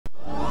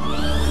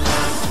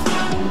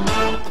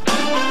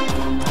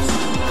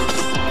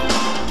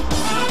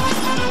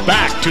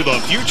to the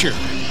Future.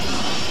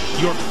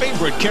 Your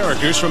favorite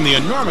characters from the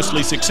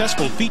enormously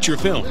successful feature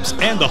films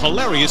and the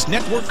hilarious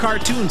network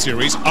cartoon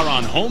series are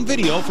on home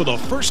video for the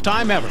first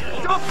time ever.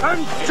 Jump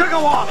and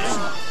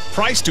gigawatts!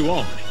 Price to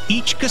own.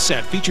 Each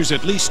cassette features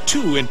at least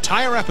 2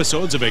 entire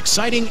episodes of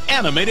exciting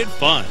animated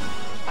fun.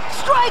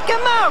 Strike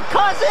him out,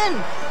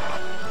 cousin!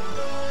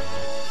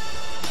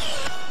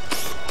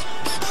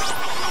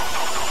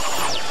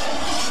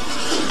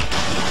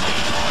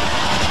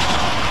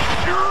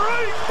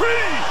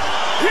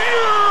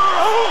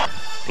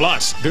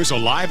 Plus, there's a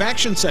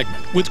live-action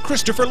segment with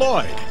Christopher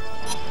Lloyd.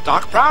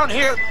 Doc Brown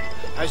here.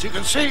 As you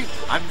can see,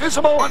 I'm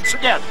visible once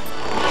again.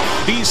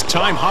 These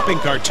time-hopping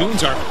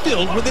cartoons are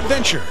filled with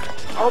adventure.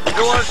 Hope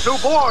you aren't too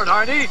bored,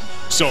 Arnie.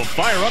 So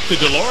fire up the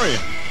DeLorean.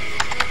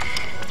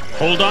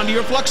 Hold on to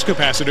your flux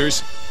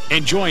capacitors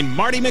and join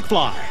Marty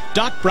McFly,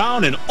 Doc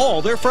Brown, and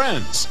all their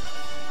friends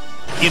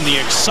in the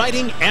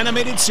exciting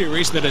animated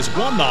series that has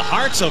won the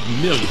hearts of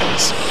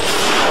millions.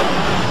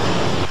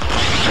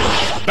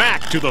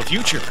 Back to the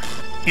Future.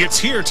 It's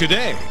here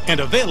today and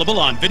available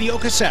on video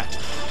cassette.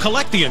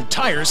 Collect the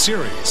entire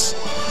series.